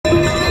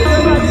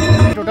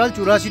Total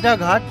 84টা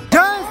ঘাট।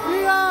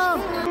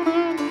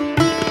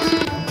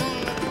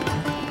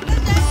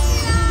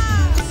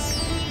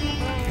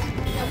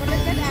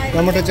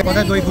 Tomato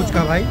কথা দই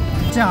ফুচকা ভাই,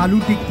 আলু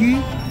টিক্কি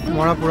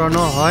মরা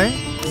পোড়ানো হয়,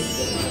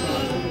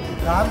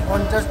 দাম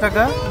 50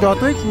 টাকা।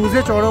 যতই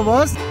ক্রুজে চড়ো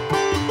বস,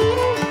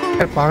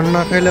 পান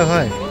না খেলে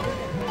হয়।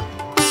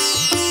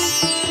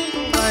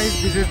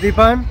 This is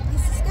Deepan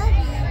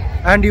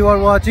and you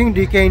are watching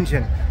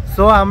DKinsane.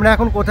 So আমরা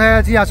এখন কোথায়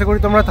আছি আশা করি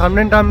তোমরা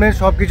থাম্বনেল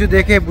সবকিছু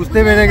দেখে বুঝতে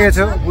পেরে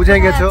গেছো, বুঝে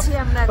গেছো।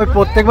 ওই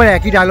প্রত্যেকবার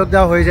একই ডায়লগ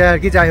দেওয়া হয়ে যায় আর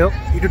কি। যাই হোক,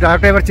 একটু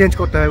ডায়লগটা এবার চেঞ্জ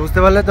করতে হবে, বুঝতে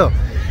পারলে তো?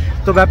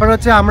 তো ব্যাপার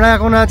হচ্ছে আমরা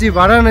এখন আছি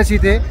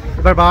বারাণসীতে।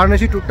 এবার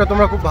বারাণসী ট্যুরটা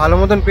তোমরা খুব ভালো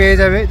মতন পেয়ে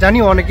যাবে। জানি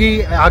অনেকেই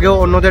আগেও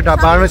অন্যদের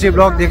বারাণসী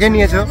ব্লগ দেখে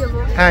নিয়েছো।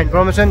 হ্যাঁ,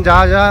 ইনফরমেশন যা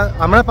যা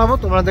আমরা পাবো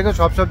তোমাদেরকে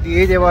সব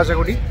দিয়েই দেবো আশা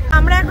করি।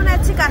 আমরা এখন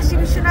আছি কাশী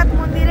বিশ্বনাথ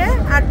মন্দিরে,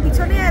 আর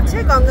পিছনে আছে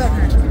গঙ্গা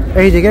ঘাট।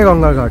 এই দিকে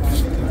গঙ্গা ঘাট।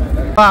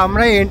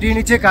 আমরা এন্ট্রি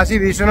নিচ্ছে কাশী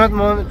বিশ্বনাথ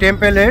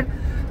টেম্পলের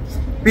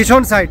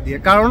পিছন সাইড দিয়ে,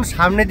 কারণ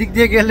সামনের দিক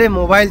দিয়ে গেলে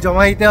মোবাইল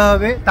জমা দিতে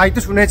হবে, তাই তো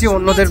শুনেছি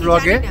অন্যদের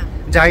ব্লগে।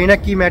 জানি না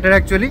কি ম্যাটার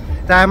অ্যাকচুয়ালি,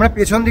 তাই আমরা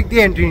পেছন দিক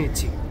দিয়ে এন্ট্রি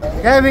নিচ্ছি।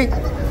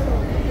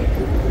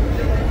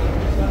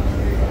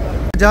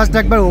 জাস্ট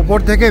একবার ওপর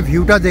থেকে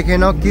ভিউটা দেখে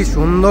নাও, কি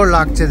সুন্দর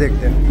লাগছে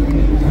দেখতে।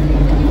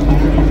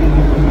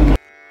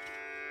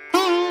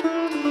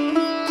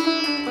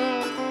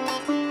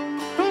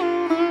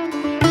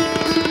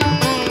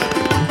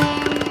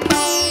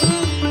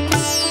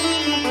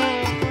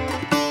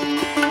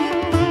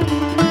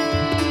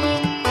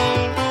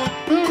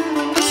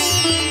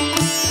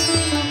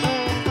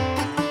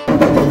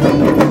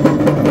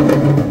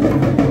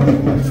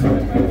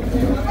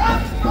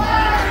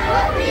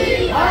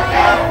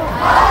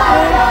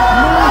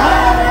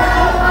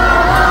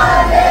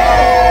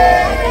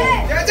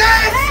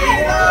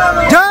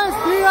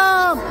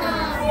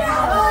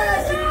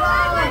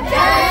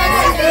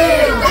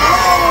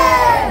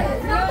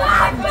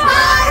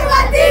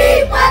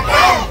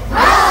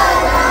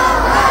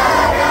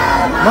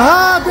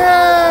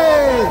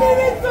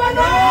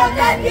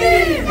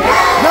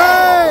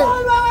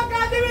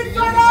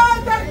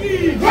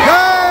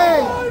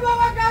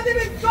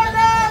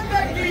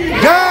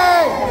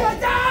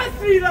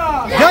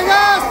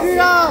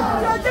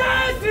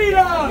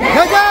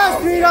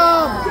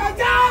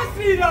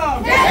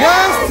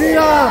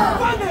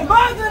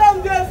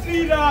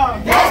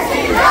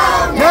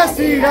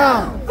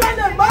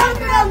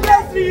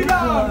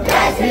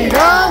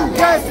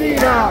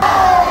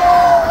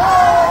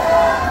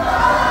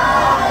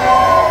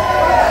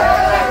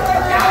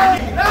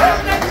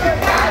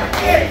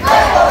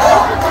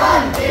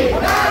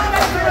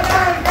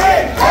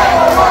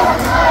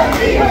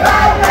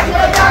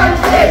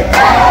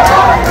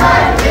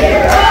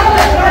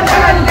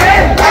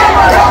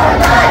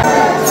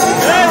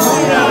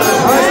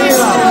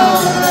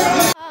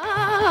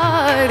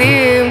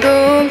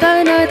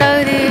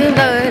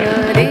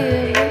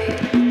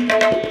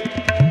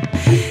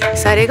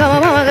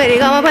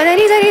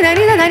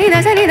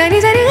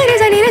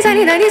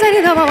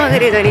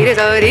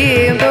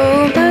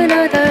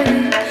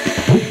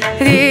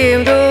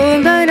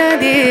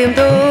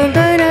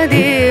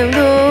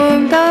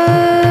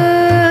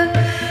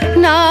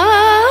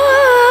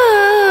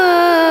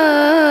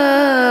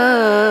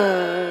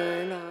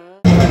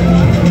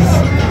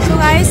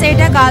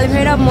 এটা কাল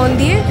ভৈরব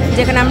মন্দির,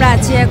 যেখানে আমরা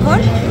আছি এখন।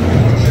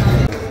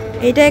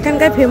 এটা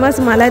এখানকার ফেমাস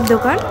মালাইয়ের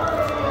দোকান।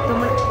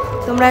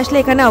 তোমরা আসলে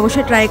এখানে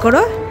অবশ্যই ট্রাই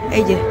করো।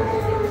 এই যে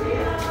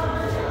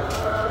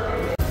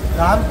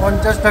দাম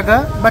 50 টাকা,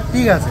 বাট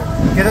ঠিক আছে,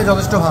 খেতে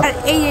যথেষ্ট ভালো। আর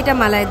এই এটা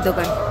মালাইয়ের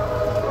দোকান।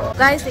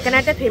 গাইস, এখানে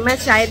একটা ফেমাস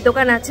চায়ের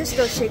দোকান আছে,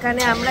 তো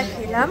সেখানে আমরা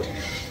খেলাম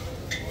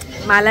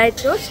মালাই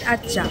টোস্ট আর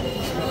চা।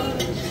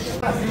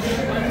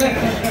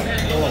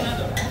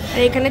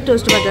 আর এখানে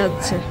টোস্ট ভাজা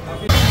হচ্ছে।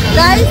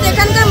 গাইস,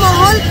 এখানকার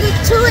মহল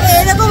কিছু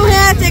এরকম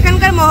হয়ে আছে।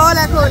 এখানকার মহল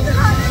এখন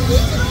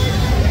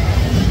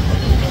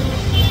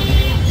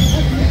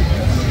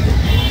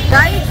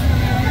গাইস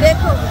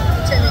দেখো,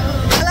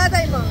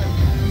 আলাদাই মহল।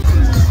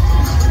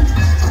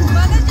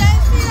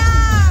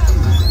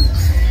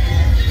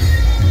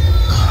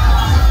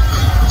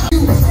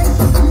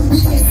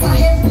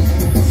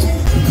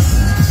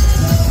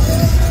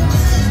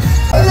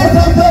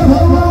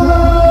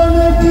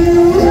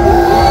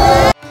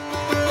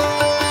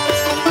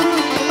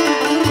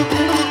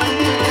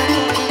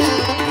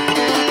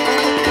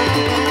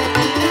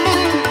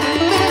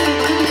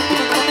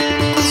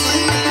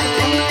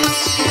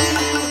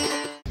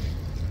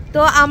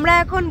 তো আমরা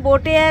এখন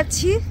বোটে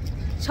আছি,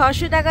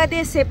 600 টাকা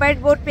দিয়ে সেপারেট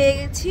বোট পেয়ে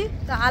গেছি।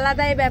 তো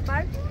আলাদাই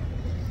ব্যাপার,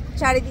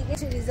 চারিদিকে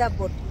রিজার্ভ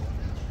বোট।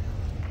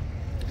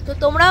 তো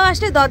তোমরাও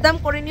আসলে দরদাম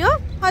করে নিও,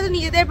 হয়তো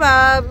নিজেদের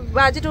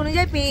বাজেট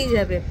অনুযায়ী পেয়ে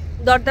যাবে।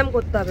 দরদাম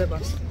করতে হবে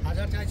বস।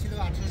 1000 চাইছিল,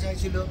 800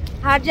 চাইছিল,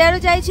 1000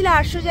 চাইছিল,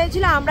 800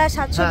 চাইছিল, আমরা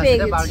 700 পেয়ে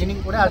গেছি। বার্গেনিং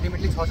করে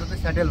আলটিমেটলি 600 তে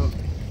সেটেল হলো।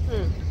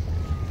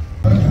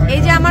 এই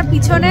যে আমার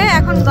পিছনে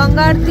এখন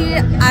গঙ্গা আরতির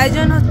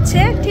আয়োজন হচ্ছে।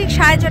 ঠিক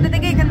 6:30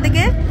 থেকে এখান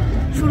থেকে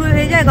শুরু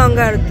হয়ে যায়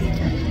গঙ্গা আরতি।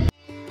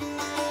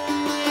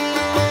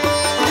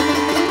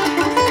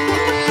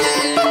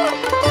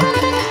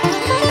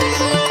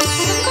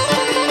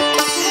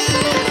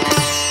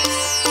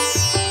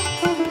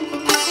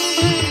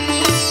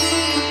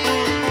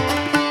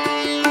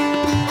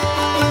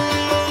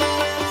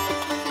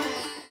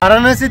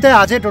 বারাণসীতে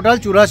আছে টোটাল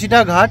 84টা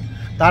ঘাট,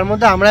 তার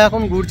মধ্যে আমরা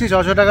এখন ঘুরছি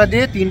 600 টাকা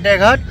দিয়ে 3টে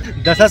ঘাট,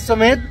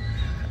 দশাশ্বমেধ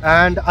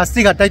অ্যান্ড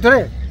আস্তি ঘাট, তাই তো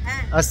রে?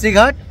 আস্তি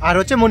ঘাট আর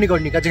হচ্ছে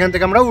মণিকর্ণিকা, যেখান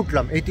থেকে আমরা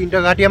উঠলাম। এই 3টে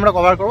ঘাটই আমরা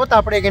কভার করবো।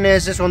 তারপরে এখানে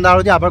এসে সন্ধ্যা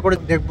আরতি আবার করে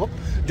দেখবো,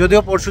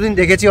 যদিও পরশুদিন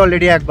দেখেছি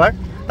অলরেডি একবার,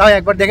 তাও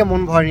একবার দেখে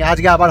মন ভরেনি,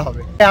 আজকে আবার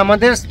হবে।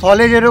 আমাদের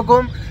স্থলে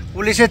যেরকম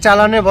পুলিশের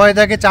চালানে ভয়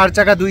থাকে 4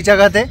 চাকা 2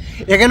 চাকাতে,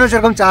 এখানেও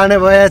সেরকম চালানে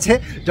ভয় আছে।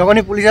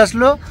 যখনই পুলিশ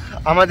আসলো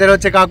আমাদের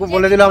হচ্ছে কাকু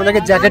বলে দিল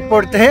আমাদেরকে জ্যাকেট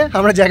পরতে,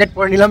 আমরা জ্যাকেট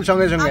পরে নিলাম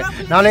সঙ্গে সঙ্গে,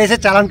 নাহলে এসে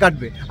চালান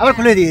কাটবে। আবার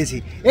খুলে দিয়েছি।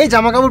 এই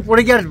জামা কাপড়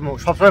পরে কি আর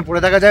সবসময় পরে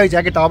থাকা যায়? ওই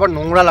জ্যাকেট আবার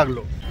নোংরা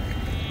লাগলো।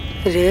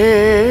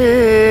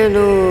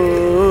 রেনু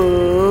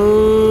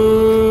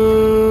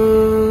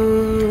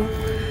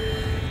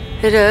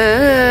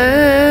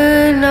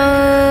রেনা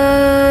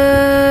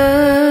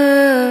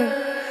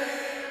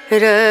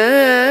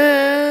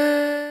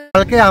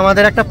কালকে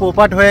আমাদের একটা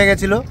পোপাট হয়ে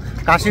গেছিল,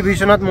 কাশী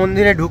বিশ্বনাথ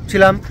মন্দিরে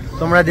ঢুকছিলাম,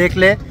 তোমরা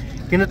দেখলে,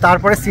 কিন্তু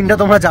তারপরে সিনটা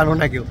তোমরা জানো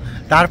না কেউ।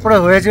 তারপরে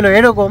হয়েছিল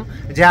এরকম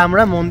যে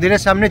আমরা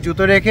মন্দিরের সামনে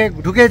জুতো রেখে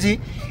ঢুকেছি,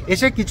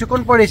 এসে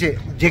কিছুক্ষণ পরে এসে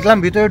দেখলাম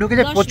ভিতরে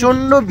ঢুকেছে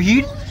প্রচণ্ড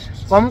ভিড়,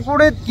 কম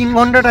করে 3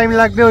 ঘন্টা টাইম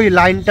লাগবে ওই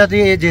লাইনটা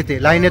দিয়ে যেতে,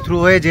 লাইনে থ্রু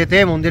হয়ে যেতে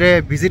মন্দিরে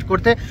ভিজিট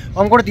করতে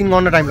কম করে 3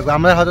 ঘন্টা টাইম লাগবে।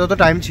 আমাদের হয়তো অত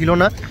টাইম ছিল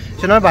না,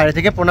 সেজন্য বাইরে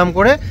থেকে প্রণাম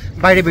করে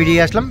বাইরে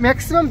বেরিয়ে আসলাম।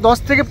 ম্যাক্সিমাম 10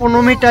 থেকে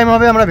 15 মিনিট টাইম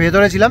হবে আমরা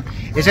ভেতরে ছিলাম।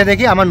 এসে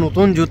দেখি আমার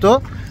নতুন জুতো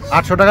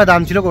 800 টাকা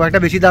দাম ছিল, খুব একটা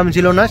বেশি দাম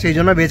ছিল না, সেই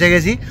জন্য বেঁচে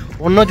গেছি।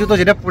 অন্য জুতো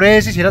যেটা পরে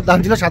এসেছি সেটার দাম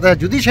ছিল 7000,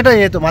 যদি সেটা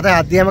যেত মাথায়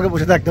হাত দিয়ে আমাকে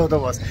বসে থাকতে হতো,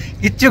 বস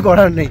কিচ্ছু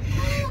করার নেই।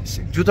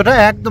 জুতোটা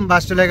একদম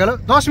বাস চলে গেল,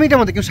 10 মিনিটের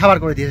মধ্যে কেউ সাবার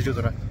করে দিয়েছে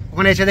জুতোটা।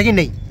 ওখানে এসে দেখি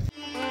নেই।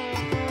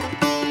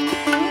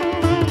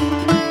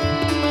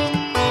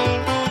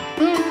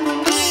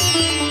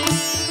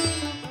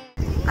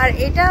 আর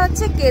এটা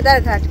হচ্ছে কেদার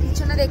ঘাট,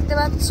 পিছনে দেখতে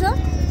পাচ্ছ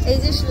এই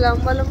যে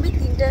লম্বালম্বি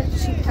 3টে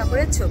শিব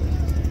ঠাকুরের ছবি,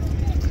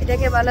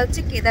 এটাকে বলা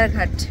হচ্ছে কেদার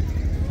ঘাট।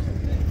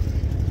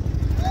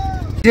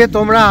 যে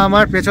তোমরা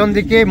আমার পেছন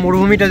দিকে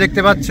মরুভূমিটা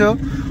দেখতে পাচ্ছ,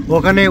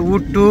 ওখানে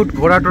উট টুট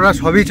ঘোড়া টোড়া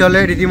সবই চলে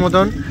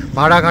রীতিমতন,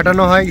 ভাড়া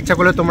খাটানো হয়। ইচ্ছা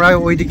করলে তোমরা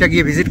ওই দিকটা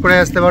গিয়ে ভিজিট করে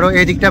আসতে পারো।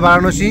 এই দিকটা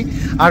বারাণসী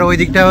আর ওই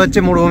দিকটা হচ্ছে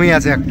মরুভূমি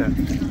আছে একটা।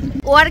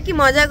 ও আর কি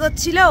মজা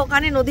করছিল,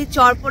 ওখানে নদীর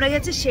চর পড়ে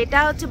গেছে, সেটা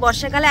হচ্ছে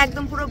বর্ষাকালে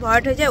একদম পুরো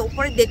ভরাট হয়ে যায়।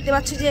 উপরে দেখতে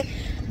পাচ্ছ যে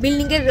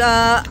বিল্ডিং এর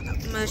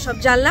সব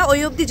জানলা ওই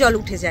অবধি জল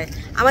উঠে যায়।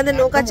 আমাদের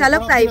নৌকা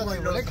চালক তাই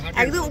বললো,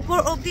 একদম উপর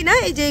অবধি না,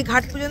 এই যে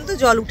ঘাট পর্যন্ত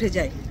জল উঠে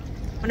যায়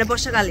মানে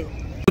বর্ষাকালে।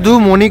 শুধু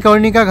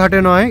মণিকর্ণিকা ঘাটে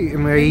নয়,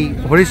 এই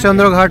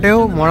হরিশ্চন্দ্র ঘাটেও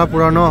মরা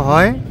পুরানো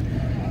হয়,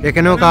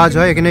 এখানেও কাজ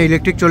হয়। এখানে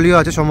ইলেকট্রিক চলিও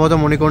আছে, সম্ভবত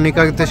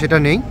মণিকর্ণিকাতে সেটা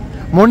নেই।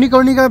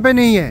 মণিকর্ণिका पे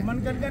नहीं है,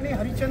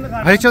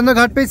 हरिश्चंद्र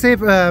घाट पे सिर्फ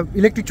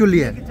इलेक्ट्रिक चुल्ली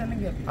है।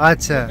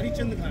 আচ্ছা,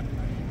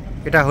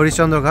 এটা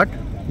হরিশ্চন্দ্র ঘাট,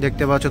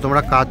 দেখতে পাচ্ছ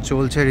তোমরা কাজ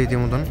চলছে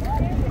রীতিমতন।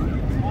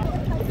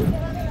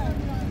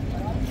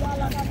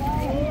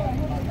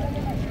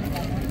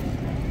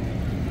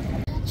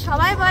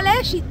 সবাই বলে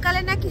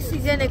শীতকালে নাকি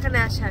সিজন এখানে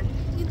আসার,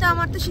 কিন্তু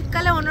আমার তো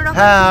শীতকালে অন্যরকম।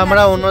 হ্যাঁ,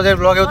 আমরা অন্যদের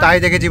ব্লগেও তাই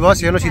দেখেছি বস,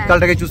 সেজন্য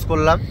শীতকালটাকে চুজ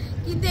করলাম।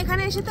 কিন্তু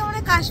এখানে এসে তো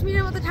মানে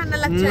কাশ্মীরের মতো ঠান্ডা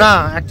লাগছে না,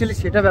 অ্যাকচুয়ালি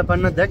সেটা ব্যাপার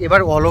না। দেখ,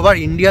 এবার অল ওভার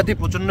ইন্ডিয়াতে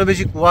প্রচন্ড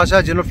বেশি কুয়াশা,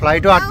 যেন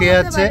ফ্লাইটও আটকে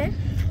যাচ্ছে।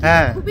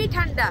 হ্যাঁ, খুবই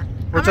ঠান্ডা,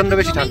 প্রচন্ড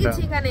বেশি ঠান্ডা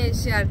এখানে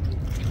এসে আর কি।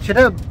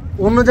 সেটা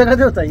অন্য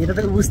জায়গাতেও তাই, এটা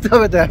তো বুঝতে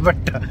হবে তো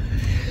ব্যাপারটা।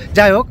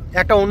 যাই হোক,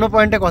 একটা অন্য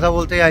পয়েন্টে কথা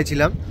বলতে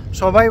চাইছিলাম।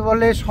 সবাই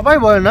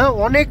বলে না,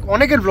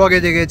 অনেকের ব্লগে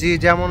দেখেছি,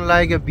 যেমন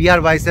লাইক বিআর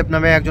বাইসেপ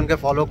নামে একজনকে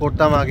ফলো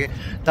করতাম আগে,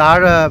 তার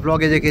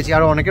ব্লগে দেখেছি,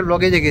 আর অনেকের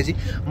ব্লগে দেখেছি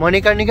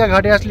মণিকর্ণিকা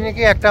ঘাটে আসলে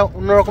নাকি একটা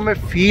অন্য রকমের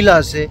ফিল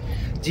আসে,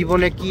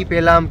 জীবনে কি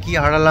পেলাম, কি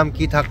হারালাম,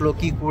 কি থাকলো,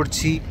 কি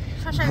করছি,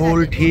 ভুল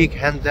ঠিক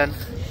হ্যান ত্যান।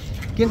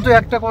 কিন্তু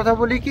একটা কথা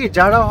বলি কি,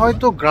 যারা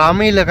হয়তো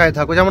গ্রামে এলাকায়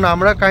থাকো, যেমন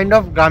আমরা কাইন্ড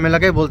অফ গ্রাম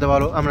এলাকায় বলতে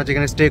পারো, আমরা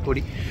যেখানে স্টে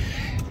করি,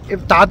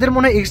 তাদের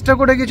মনে এক্সট্রা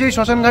করে কিছু এই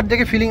শ্মশানঘাট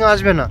দেখে ফিলিং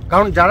আসবে না।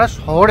 কারণ যারা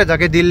শহরে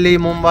থাকে, দিল্লি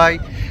মুম্বাই,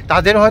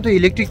 তাদের হয়তো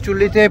ইলেকট্রিক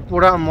চুল্লিতে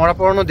মরা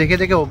পোড়ানো দেখে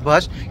দেখে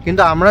অভ্যাস,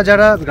 কিন্তু আমরা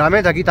যারা গ্রামে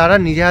থাকি তারা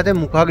নিজে হাতে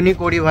মুখাগ্নি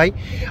করি ভাই,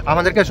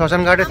 আমাদেরকে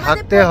শ্মশানঘাটে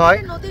থাকতে হয়।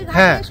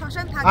 হ্যাঁ,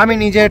 আমি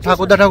নিজে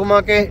ঠাকুরদা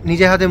ঠাকুমাকে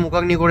নিজে হাতে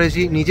মুখাগ্নি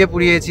করেছি, নিজে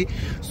পুড়িয়েছি।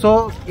 সো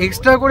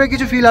এক্সট্রা করে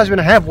কিছু ফিল আসবে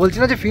না। হ্যাঁ, বলছি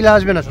না যে ফিল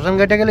আসবে না,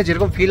 শ্মশানঘাটে গেলে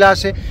যেরকম ফিল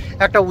আসে,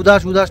 একটা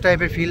উদাস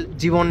টাইপের ফিল,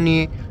 জীবন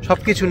নিয়ে সব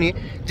কিছু নিয়ে,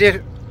 যে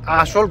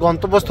আসল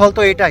গন্তব্যস্থল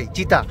তো এটাই,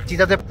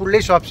 চিতাতে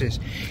পুড়লেই সব শেষ,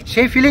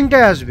 সেই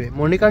ফিলিংটাই আসবে।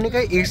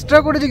 মণিকর্ণিকায় এক্সট্রা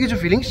করে যে কিছু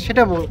ফিলিংস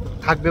সেটা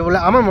থাকবে বলে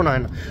আমার মনে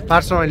হয় না,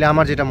 পার্সোনালি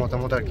আমার যেটা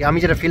মতামত আর কি, আমি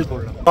যেটা ফিল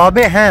করলাম।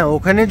 তবে হ্যাঁ,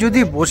 ওখানে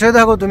যদি বসে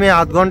থাকো তুমি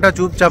আধ ঘন্টা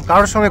চুপচাপ,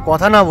 কারোর সঙ্গে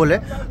কথা না বলে,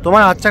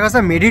 তোমার আচ্ছা কাছে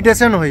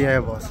মেডিটেশন হয়ে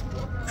যাবে বস,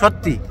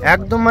 সত্যি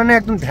একদম মানে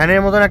একদম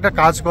ধ্যানের মতন একটা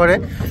কাজ করে,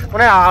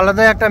 মানে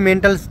আলাদা একটা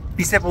মেন্টাল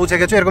পিসে পৌঁছে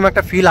গেছো এরকম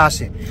একটা ফিল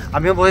আসে।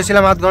 আমিও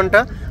বসেছিলাম আধ ঘন্টা,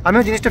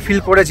 আমিও জিনিসটা ফিল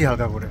করেছি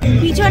হালকা করে।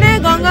 পিছনে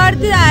গঙ্গা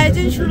আরতির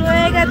আয়োজন শুরু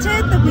হয়ে গেছে,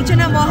 তো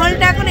পিছনে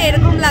মহলটা এখন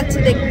এরকম লাগছে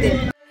দেখতে।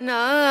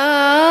 না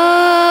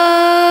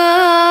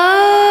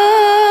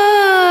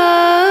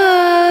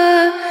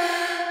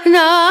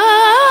না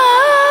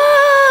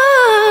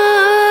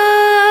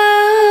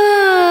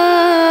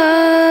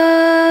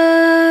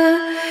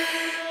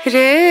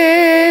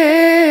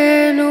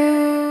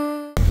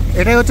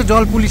এটাই হচ্ছে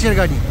জল পুলিশের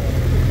গাড়ি,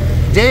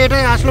 যে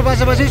এটাই আসলো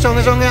পাশাপাশি,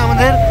 সঙ্গে সঙ্গে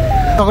আমাদের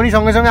তখনই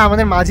সঙ্গে সঙ্গে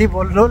আমাদের মাঝি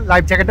বললো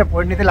লাইফ জ্যাকেটটা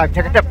পরে নিতে, লাইফ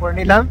জ্যাকেটটা পরে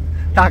নিলাম,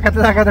 তাকাতে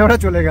তাকাতে ওরা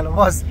চলে গেল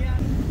বস।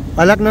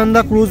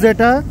 আলাকনন্দা ক্রুজ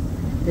এটা,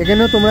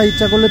 এখানেও তোমরা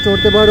ইচ্ছা করলে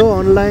চড়তে পারো,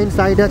 অনলাইন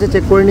সাইট আছে,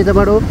 চেক করে নিতে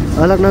পারো।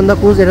 আলাকনন্দা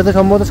ক্রুজ এটাতে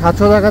সম্ভবত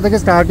 700 টাকা থেকে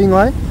স্টার্টিং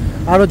হয়,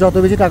 আরও যত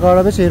বেশি টাকা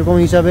হবে সেরকম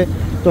হিসাবে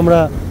তোমরা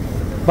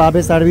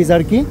পাবে সার্ভিস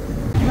আর কি।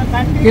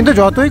 কিন্তু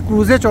যতই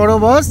ক্রুজে চড়ো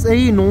বস,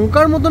 এই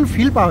নৌকার মতন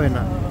ফিল পাবে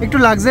না, একটু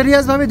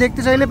লাক্সারিয়াস ভাবে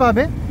দেখতে চাইলে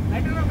পাবে।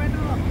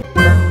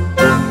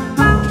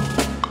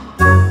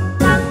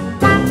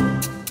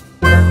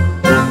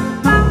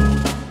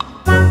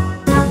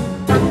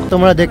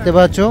 তোমরা দেখতে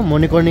পাচ্ছ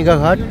মণিকর্ণিকা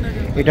ঘাট,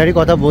 এটারই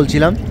কথা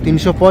বলছিলাম।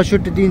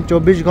 365 দিন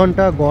 24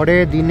 ঘন্টা গড়ে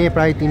দিনে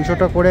প্রায়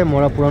 300টা করে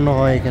মরা পুরানো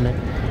হয় এখানে,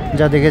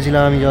 যা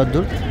দেখেছিলাম আমি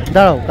যতদূর।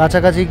 দাঁড়াও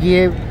কাছাকাছি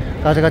গিয়ে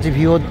কাছাকাছি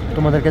ভিউ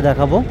তোমাদেরকে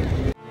দেখাবো।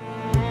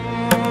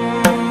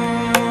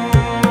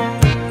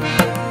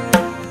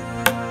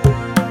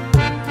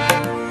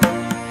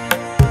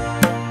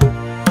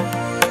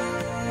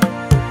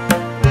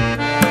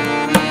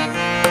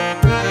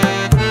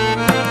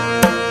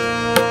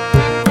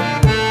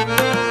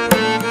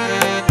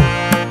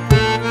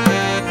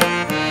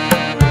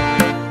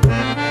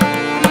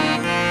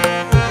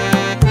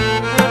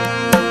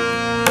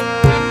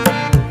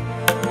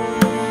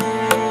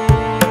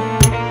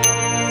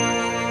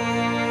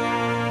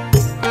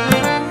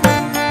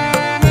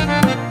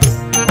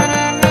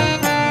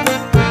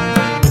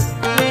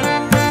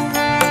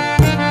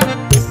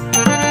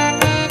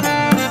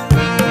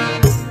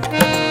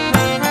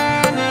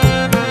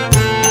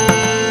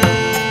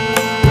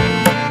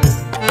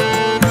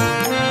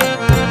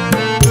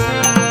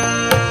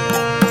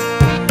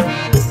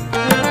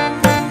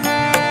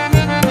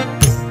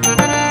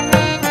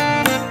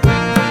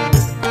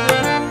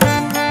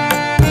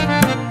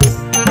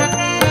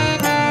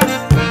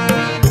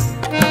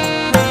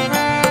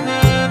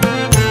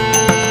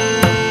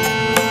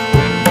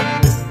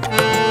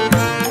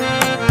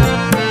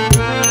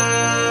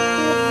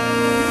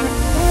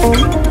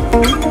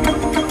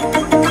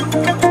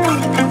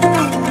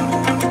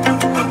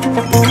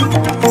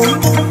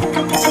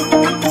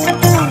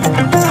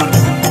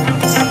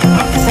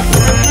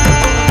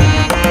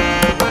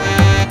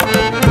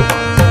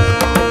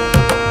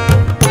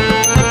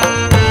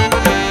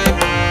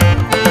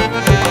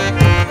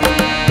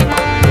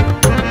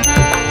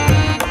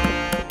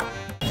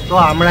 তো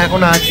আমরা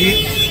এখন আছি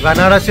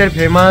বেনারসের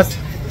ফেমাস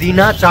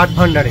দিনা চাট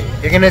ভান্ডারে।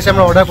 এখানে এসে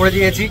আমরা অর্ডার করে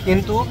দিয়েছি,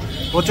 কিন্তু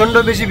প্রচণ্ড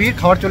বেশি ভিড়,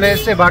 খাবার চলে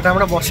এসছে, বাট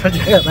আমরা বসার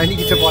জায়গা পাইনি,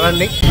 কিছু করার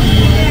নেই।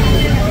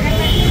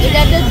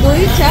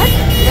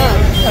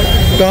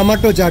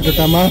 টমেটো চাট,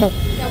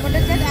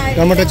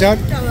 টমেটো চাট,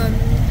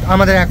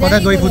 আমাদের এক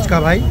কথায় দই ফুচকা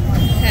ভাই।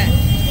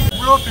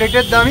 পুরো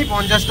প্লেটের দামই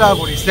 50 টাকা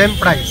করে, সেম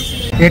প্রাইস।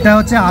 এটা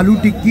হচ্ছে আলু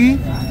টিক্কি,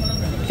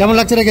 কেমন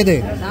লাগছে রে খেতে?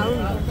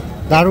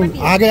 দারুণ।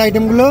 আগের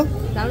আইটেমগুলো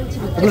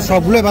এগুলো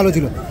সবগুলোই ভালো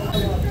ছিল,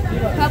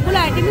 সবগুলো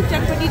আইটেমই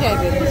চটপটি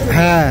টাইপের।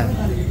 হ্যাঁ,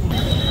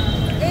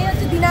 এই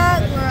হচ্ছে দিনা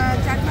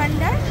চাট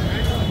ভান্ডার,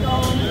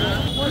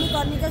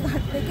 মণিকর্ণিকা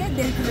ঘাট থেকে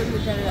 1.5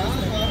 কিলোমিটারের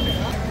রাস্তা।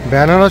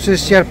 বেনারস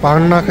এসছি আর পান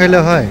না খেলে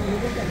হয়।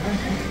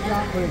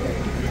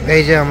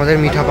 এই যে আমাদের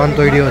মিঠা পান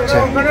তৈরি হচ্ছে।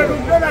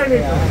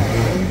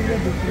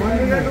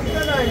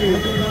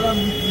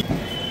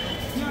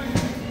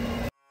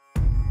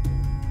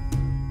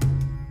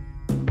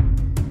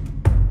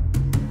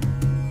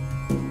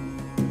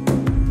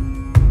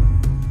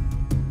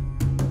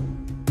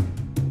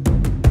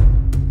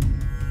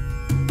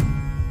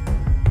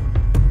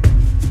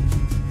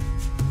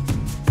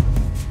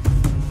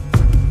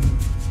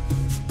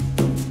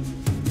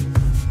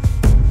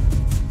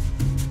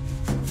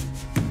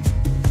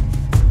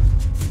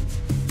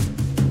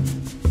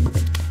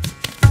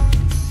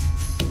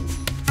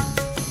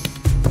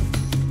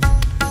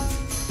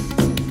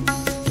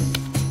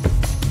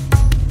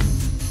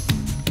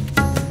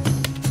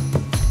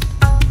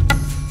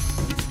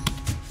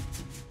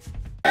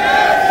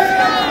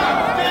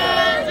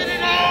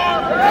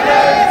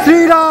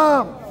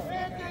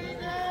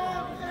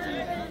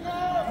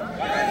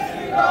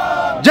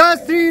 जय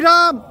श्री राम, जय श्री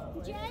राम,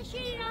 जय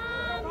श्री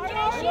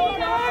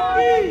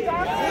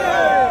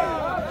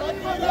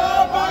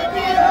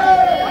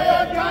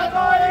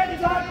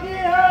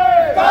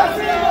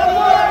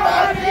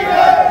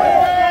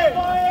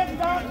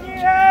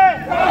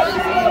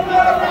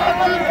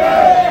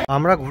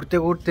আমরা ঘুরতে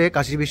ঘুরতে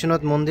কাশী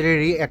বিশ্বনাথ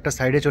মন্দিরেরই একটা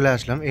সাইডে চলে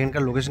আসলাম।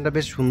 এখানকার লোকেশনটা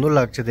বেশ সুন্দর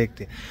লাগছে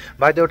দেখতে।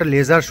 বাইরে ওটা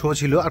লেজার শো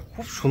ছিল আর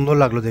খুব সুন্দর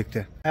লাগলো দেখতে।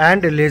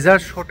 অ্যান্ড লেজার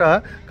শোটা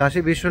কাশী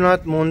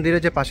বিশ্বনাথ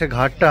মন্দিরের যে পাশে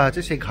ঘাটটা আছে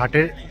সেই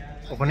ঘাটের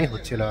ওখানেই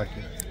হচ্ছিল আর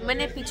কি,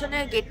 মানে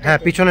পিছনের গেট। হ্যাঁ,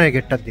 পিছনের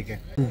গেটটার দিকে।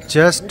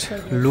 Just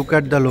look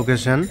at the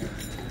location,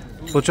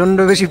 প্রচণ্ড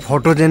বেশি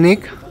ফটোজেনিক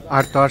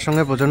আর তার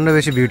সঙ্গে প্রচণ্ড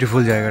বেশি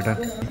বিউটিফুল জায়গাটা।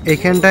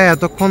 এইখানটায়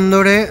এতক্ষণ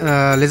ধরে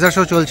লেজার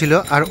শো চলছিল।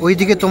 আর ওই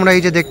দিকে তোমরা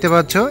এই যে দেখতে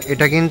পাচ্ছ,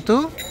 এটা কিন্তু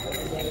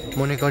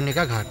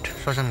মণিকর্ণিকা ঘাট,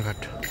 শ্মশান ঘাট,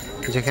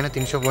 যেখানে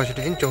 365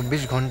 দিন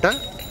 24 ঘন্টা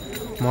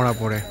মরা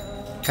পড়ে,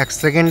 1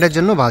 সেকেন্ডের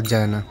জন্য বাদ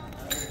যায় না।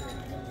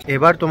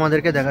 এবার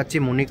তোমাদেরকে দেখাচ্ছি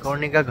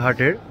মণিকর্ণিকা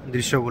ঘাটের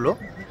দৃশ্যগুলো।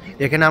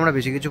 এখানে আমরা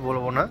বেশি কিছু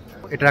বলবো না,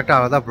 এটা একটা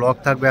আলাদা ব্লগ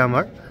থাকবে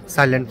আমার,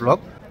 সাইলেন্ট ব্লগ।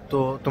 তো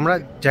তোমরা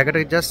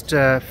জায়গাটাকে জাস্ট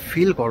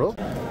ফিল করো।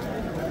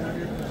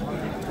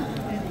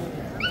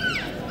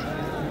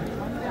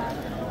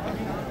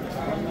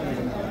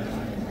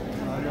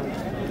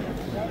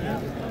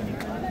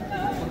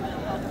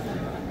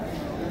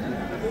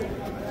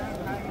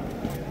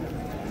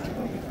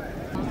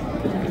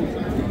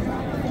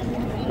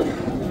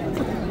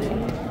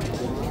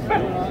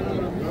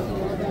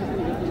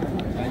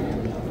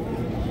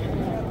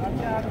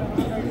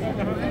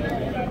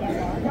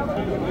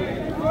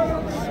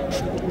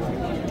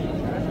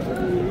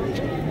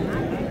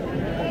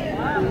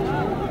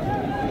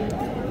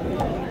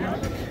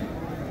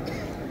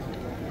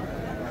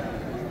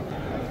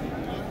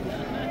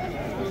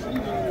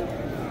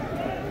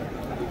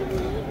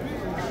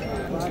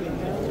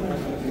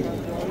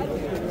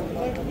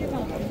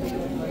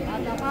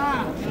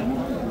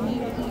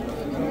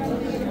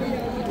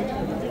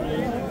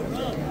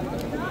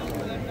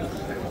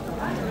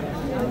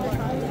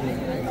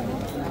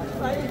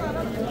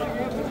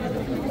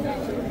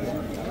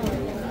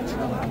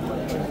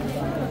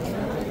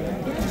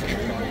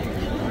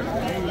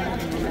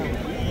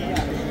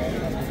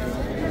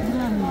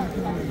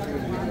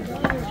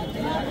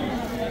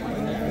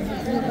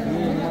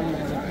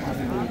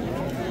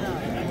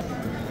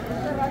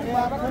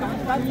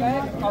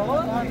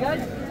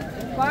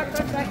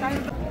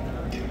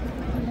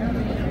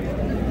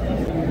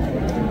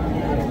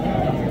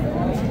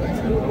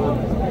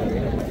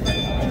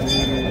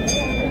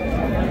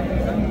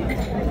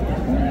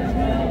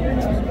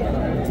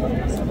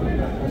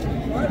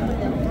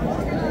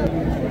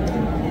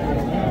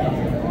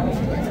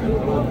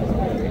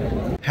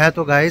 হ্যাঁ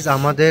তো গাইজ,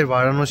 আমাদের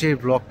বারাণসীর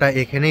ব্লগটা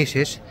এখানেই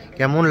শেষ।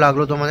 কেমন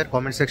লাগলো তোমাদের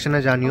কমেন্ট সেকশনে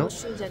জানিও।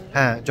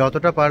 হ্যাঁ,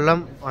 যতটা পারলাম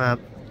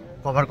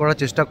কভার করার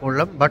চেষ্টা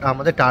করলাম, বাট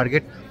আমাদের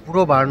টার্গেট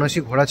পুরো বারাণসী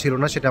ঘোরা ছিল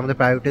না, সেটা আমাদের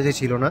প্রায়োরিটিতে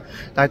ছিল না।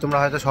 তাই তোমরা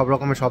হয়তো সব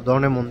রকমের সব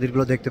ধরনের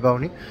মন্দিরগুলো দেখতে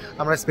পাওনি।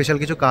 আমরা স্পেশাল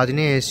কিছু কাজ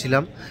নিয়ে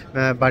এসেছিলাম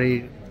বাড়ির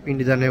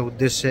পিণ্ডিদানের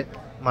উদ্দেশ্যে,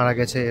 মারা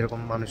গেছে এরকম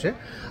মানুষের।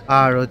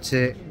 আর হচ্ছে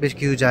বেশ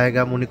কিছু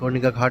জায়গা,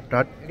 মণিকর্ণিকা ঘাট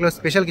টাট, এগুলো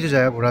স্পেশাল কিছু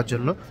জায়গা ঘোরার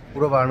জন্য।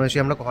 পুরো বারাণসী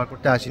আমরা কভার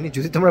করতে আসিনি।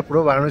 যদি তোমরা পুরো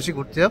বারাণসী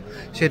ঘুরতে যাও,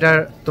 সেটার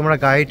তোমরা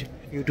গাইড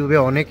ইউটিউবে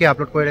অনেকে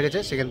আপলোড করে রেখেছে,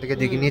 সেখান থেকে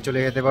দেখে নিয়ে চলে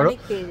যেতে পারো,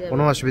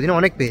 কোনো অসুবিধা নেই,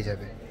 অনেক পেয়ে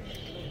যাবে।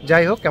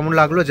 যাই হোক, কেমন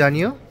লাগলো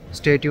জানিও।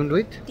 স্টে টিউনড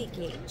উইথ,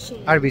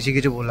 আর বেশি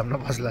কিছু বললাম না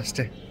বাস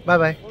লাস্টে। Bye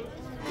bye.